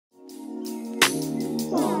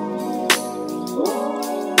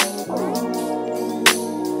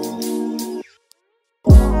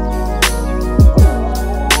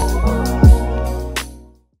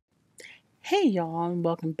Hey y'all, and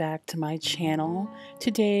welcome back to my channel.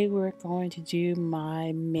 Today we're going to do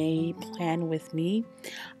my May plan with me.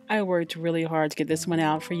 I worked really hard to get this one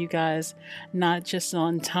out for you guys, not just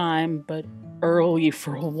on time, but early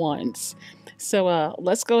for once. So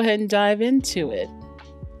let's go ahead and dive into it.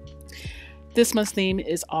 This month's theme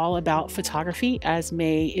is all about photography, as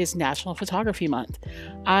May is National Photography Month.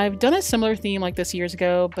 I've done a similar theme like this years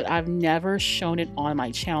ago, but I've never shown it on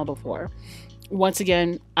my channel before. Once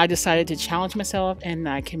again, I decided to challenge myself and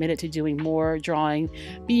I committed to doing more drawing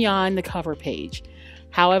beyond the cover page.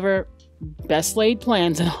 However, best laid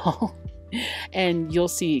plans and all, and you'll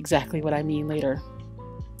see exactly what I mean later.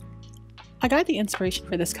 I got the inspiration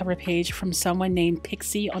for this cover page from someone named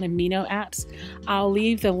Pixie on Amino Apps. I'll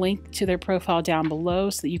leave the link to their profile down below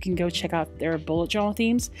so that you can go check out their bullet journal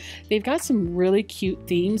themes. They've got some really cute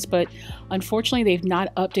themes, but unfortunately they've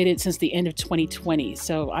not updated since the end of 2020,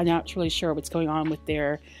 so I'm not really sure what's going on with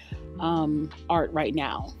their art right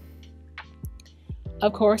now.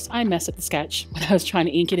 Of course, I messed up the sketch when I was trying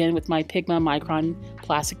to ink it in with my Pigma Micron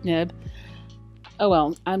plastic nib. Oh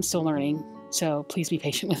well, I'm still learning, so please be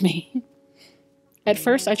patient with me. At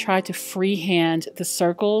first, I tried to freehand the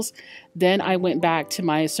circles. Then I went back to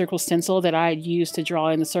my circle stencil that I had used to draw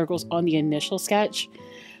in the circles on the initial sketch,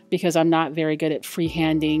 because I'm not very good at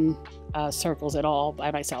freehanding circles at all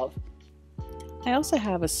by myself. I also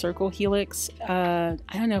have a circle helix. I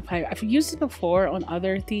don't know if I've used it before on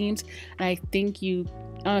other themes, and I don't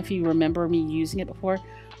know if you remember me using it before,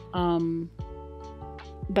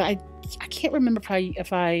 but I can't remember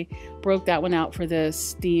if I broke that one out for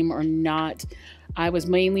this theme or not. I was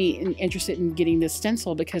mainly interested in getting this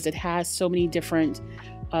stencil because it has so many different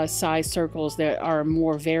size circles that are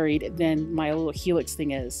more varied than my little helix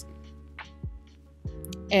thing is.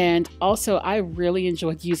 And also, I really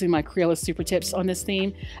enjoyed using my Crayola Super Tips on this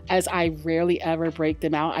theme, as I rarely ever break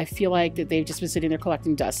them out. I feel like that they've just been sitting there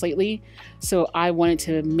collecting dust lately, so I wanted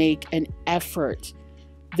to make an effort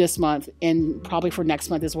this month, and probably for next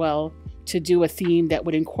month as well, to do a theme that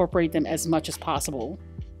would incorporate them as much as possible.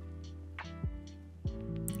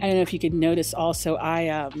 I don't know if you could notice also,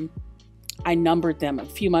 I numbered them. A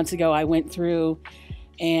few months ago, I went through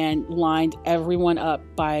and lined everyone up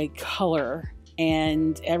by color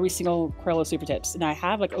and every single Crayola Super Tips. And I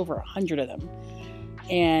have like over 100 of them.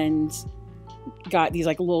 And got these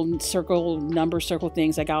like little number circle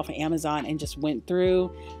things I got off of Amazon, and just went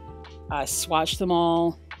through, swatched them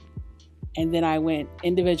all. And then I went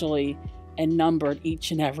individually and numbered each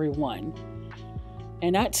and every one.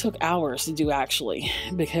 And that took hours to do, actually,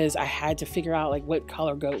 because I had to figure out like what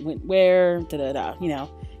color went where, you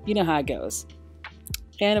know how it goes.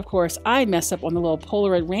 And of course, I messed up on the little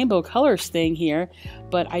Polaroid rainbow colors thing here,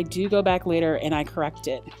 but I do go back later and I correct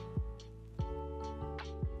it.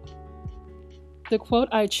 The quote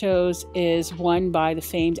I chose is one by the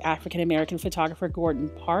famed African-American photographer Gordon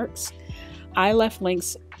Parks. I left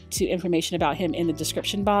links to information about him in the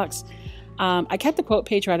description box. I kept the quote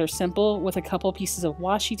page rather simple with a couple pieces of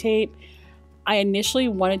washi tape. I initially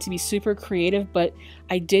wanted to be super creative, but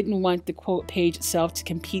I didn't want the quote page itself to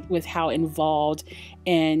compete with how involved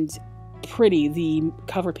and pretty the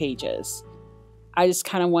cover page is. I just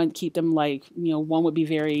kind of wanted to keep them like, one would be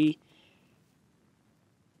very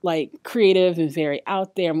like creative and very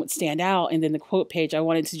out there and would stand out, and then the quote page I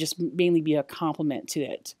wanted to just mainly be a compliment to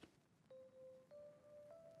it.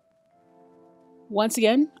 Once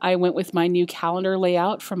again, I went with my new calendar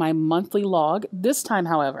layout for my monthly log. This time,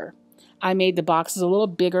 however, I made the boxes a little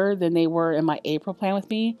bigger than they were in my April plan with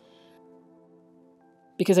me,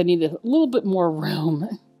 because I needed a little bit more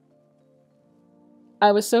room.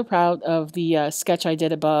 I was so proud of the sketch I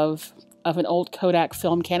did above of an old Kodak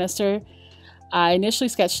film canister. I initially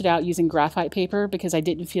sketched it out using graphite paper because I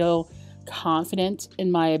didn't feel confident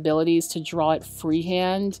in my abilities to draw it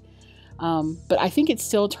freehand, but I think it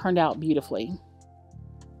still turned out beautifully.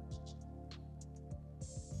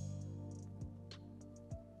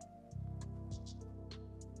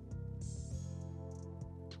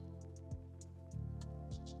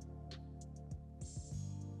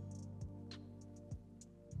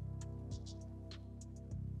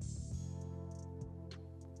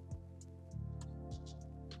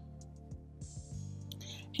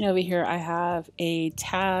 And over here I have a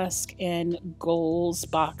task and goals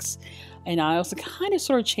box, and I also kind of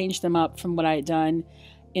sort of changed them up from what I had done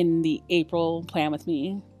in the April plan with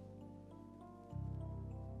me.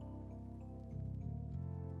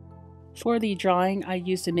 For the drawing, I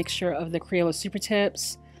used a mixture of the Crayola Super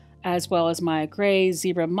Tips, as well as my gray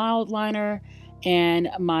zebra mild liner and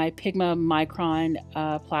my Pigma Micron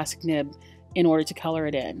plastic nib in order to color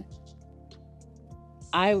it in.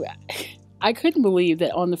 I I couldn't believe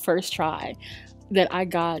that on the first try that I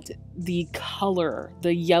got the color,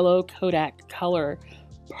 the yellow Kodak color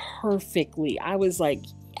perfectly. I was like,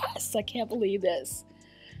 yes, I can't believe this.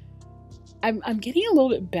 I'm getting a little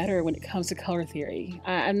bit better when it comes to color theory.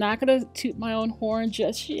 I'm not gonna toot my own horn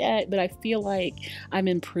just yet, but I feel like I'm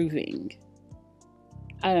improving.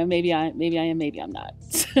 I don't know, maybe I am, maybe I'm not.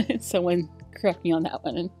 Someone correct me on that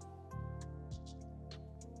one.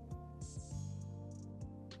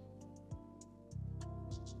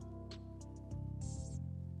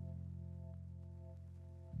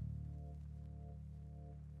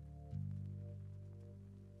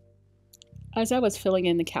 As I was filling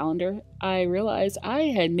in the calendar, I realized I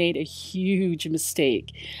had made a huge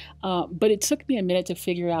mistake. But it took me a minute to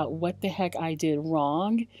figure out what the heck I did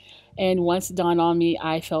wrong. And once it dawned on me,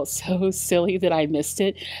 I felt so silly that I missed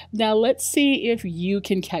it. Now, let's see if you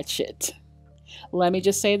can catch it. Let me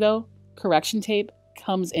just say though, correction tape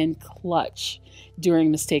comes in clutch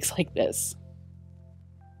during mistakes like this.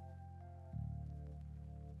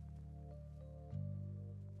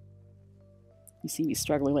 You see me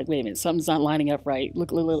struggling, like, wait a minute, something's not lining up right.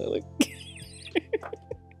 Look, look, look, look.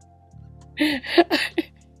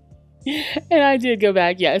 And I did go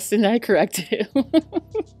back, yes, and I corrected it.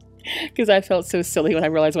 Because I felt so silly when I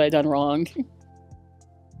realized what I'd done wrong.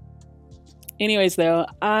 Anyways, though,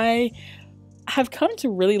 I have come to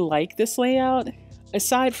really like this layout.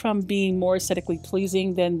 Aside from being more aesthetically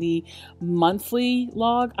pleasing than the monthly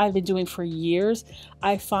log I've been doing for years,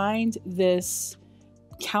 I find this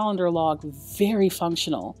calendar log very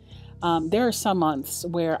functional. There are some months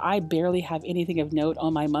where I barely have anything of note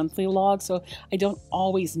on my monthly log, so I don't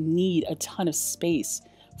always need a ton of space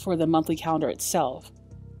for the monthly calendar itself.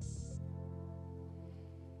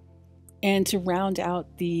 And to round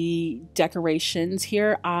out the decorations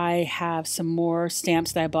here, I have some more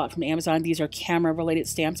stamps that I bought from Amazon. These are camera related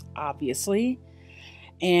stamps, obviously.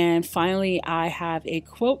 And finally, I have a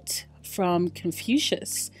quote from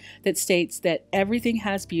Confucius that states that everything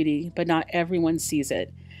has beauty, but not everyone sees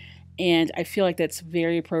it. And I feel like that's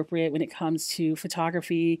very appropriate when it comes to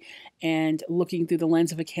photography and looking through the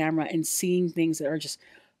lens of a camera and seeing things that are just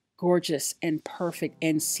gorgeous and perfect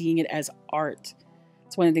and seeing it as art.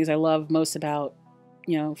 It's one of the things I love most about,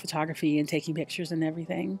 photography and taking pictures and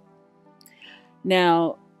everything.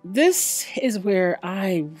 Now, this is where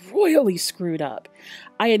I royally screwed up.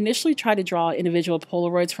 I initially tried to draw individual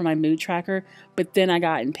Polaroids for my mood tracker, but then I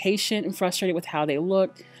got impatient and frustrated with how they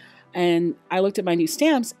looked. And I looked at my new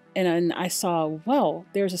stamps and I saw, well,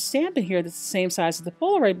 there's a stamp in here that's the same size as the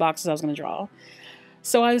Polaroid boxes I was going to draw.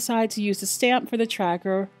 So I decided to use the stamp for the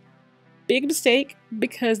tracker. Big mistake,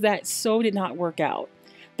 because that so did not work out.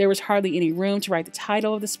 There was hardly any room to write the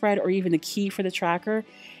title of the spread or even the key for the tracker.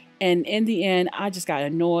 And in the end, I just got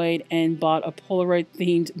annoyed and bought a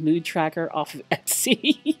Polaroid-themed mood tracker off of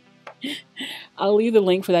Etsy. I'll leave the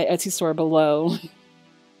link for that Etsy store below.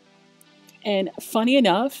 And funny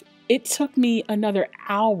enough, it took me another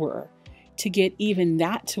hour to get even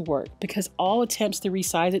that to work because all attempts to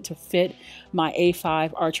resize it to fit my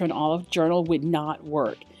A5 Archer and Olive journal would not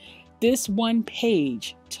work. This one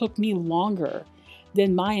page took me longer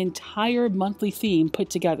than my entire monthly theme put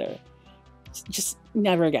together. Just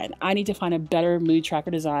never again. I need to find a better mood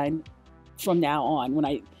tracker design from now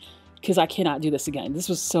on because I cannot do this again. This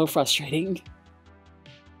was so frustrating.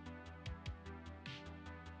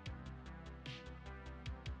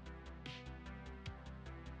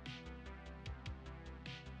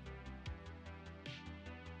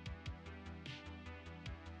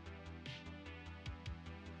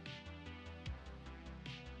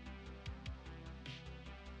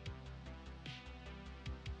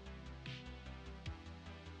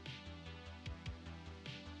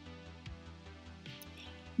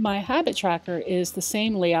 My habit tracker is the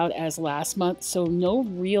same layout as last month, so no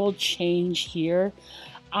real change here.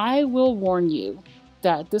 I will warn you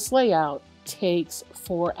that this layout takes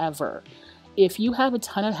forever. If you have a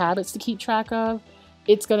ton of habits to keep track of,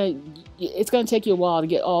 it's gonna take you a while to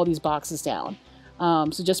get all these boxes down.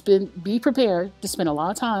 So just be prepared to spend a lot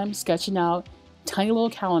of time sketching out tiny little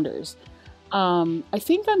calendars. I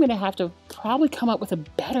think I'm gonna have to probably come up with a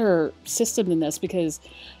better system than this because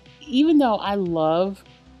even though I love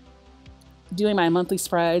doing my monthly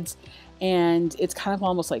spreads and it's kind of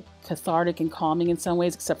almost like cathartic and calming in some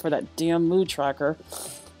ways, except for that damn mood tracker.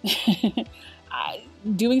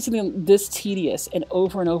 Doing something this tedious and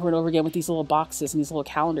over and over and over again with these little boxes and these little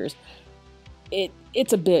calendars,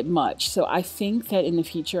 it's a bit much. So I think that in the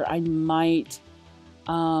future I might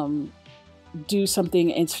do something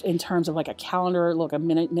in terms of like a calendar, like a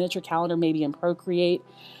miniature calendar, maybe in Procreate,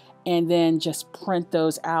 and then just print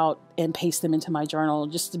those out and paste them into my journal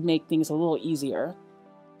just to make things a little easier.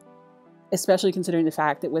 Especially considering the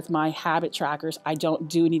fact that with my habit trackers, I don't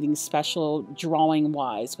do anything special drawing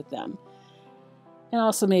wise with them. And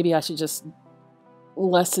also maybe I should just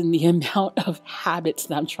lessen the amount of habits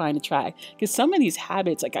that I'm trying to track. Because some of these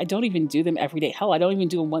habits, like I don't even do them every day. Hell, I don't even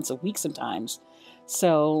do them once a week sometimes.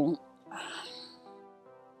 So,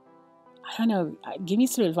 I don't know. Give me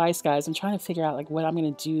some advice, guys. I'm trying to figure out like what I'm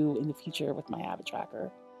going to do in the future with my habit tracker.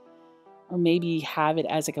 Or maybe have it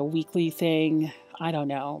as like a weekly thing. I don't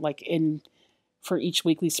know. Like for each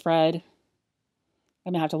weekly spread.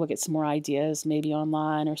 I'm going to have to look at some more ideas maybe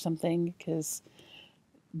online or something. Because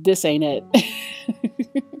this ain't it.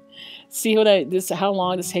 See how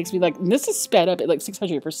long this takes me. Like this is sped up at like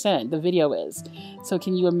 600%. The video is. So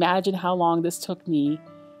can you imagine how long this took me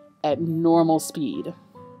at normal speed?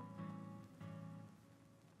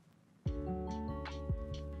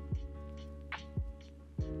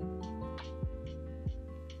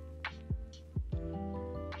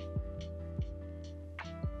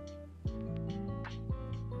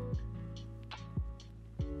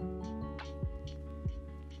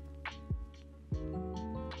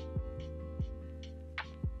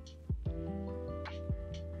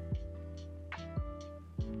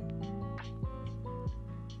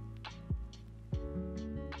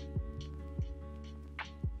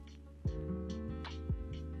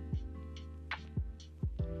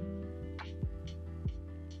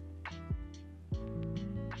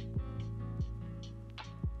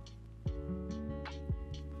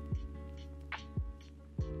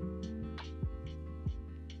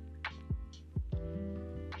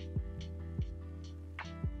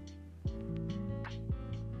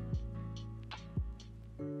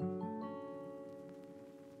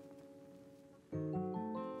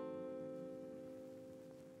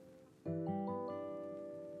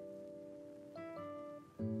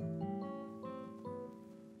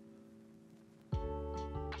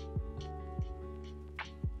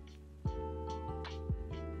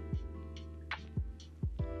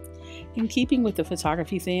 In keeping with the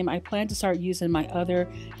photography theme, I plan to start using my other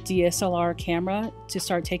DSLR camera to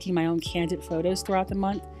start taking my own candid photos throughout the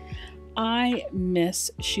month. I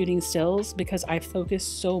miss shooting stills because I focus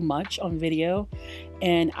so much on video,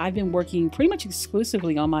 and I've been working pretty much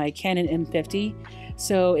exclusively on my Canon M50,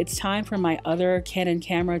 so it's time for my other Canon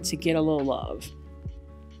camera to get a little love.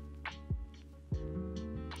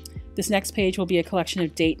 This next page will be a collection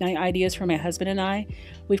of date night ideas for my husband and I.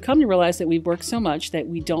 We've come to realize that we work so much that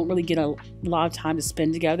we don't really get a lot of time to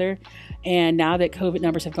spend together. And now that COVID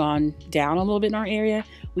numbers have gone down a little bit in our area,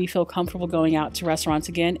 we feel comfortable going out to restaurants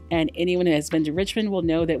again. And anyone who has been to Richmond will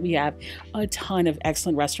know that we have a ton of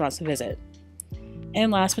excellent restaurants to visit. And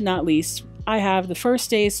last but not least, I have the first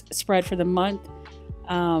day's spread for the month.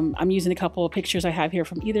 I'm using a couple of pictures I have here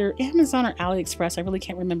from either Amazon or AliExpress. I really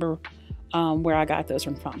can't remember where I got those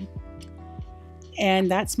from.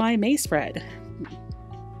 And that's my May spread.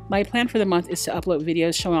 My plan for the month is to upload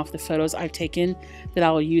videos showing off the photos I've taken that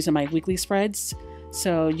I will use in my weekly spreads,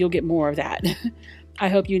 so you'll get more of that. I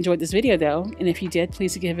hope you enjoyed this video though, and if you did,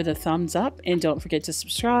 please give it a thumbs up and don't forget to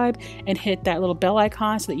subscribe and hit that little bell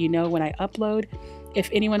icon so that you know when I upload. If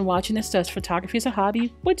anyone watching this does photography as a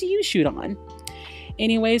hobby, what do you shoot on?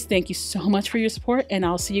 Anyways, thank you so much for your support, and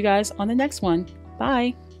I'll see you guys on the next one.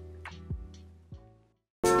 Bye!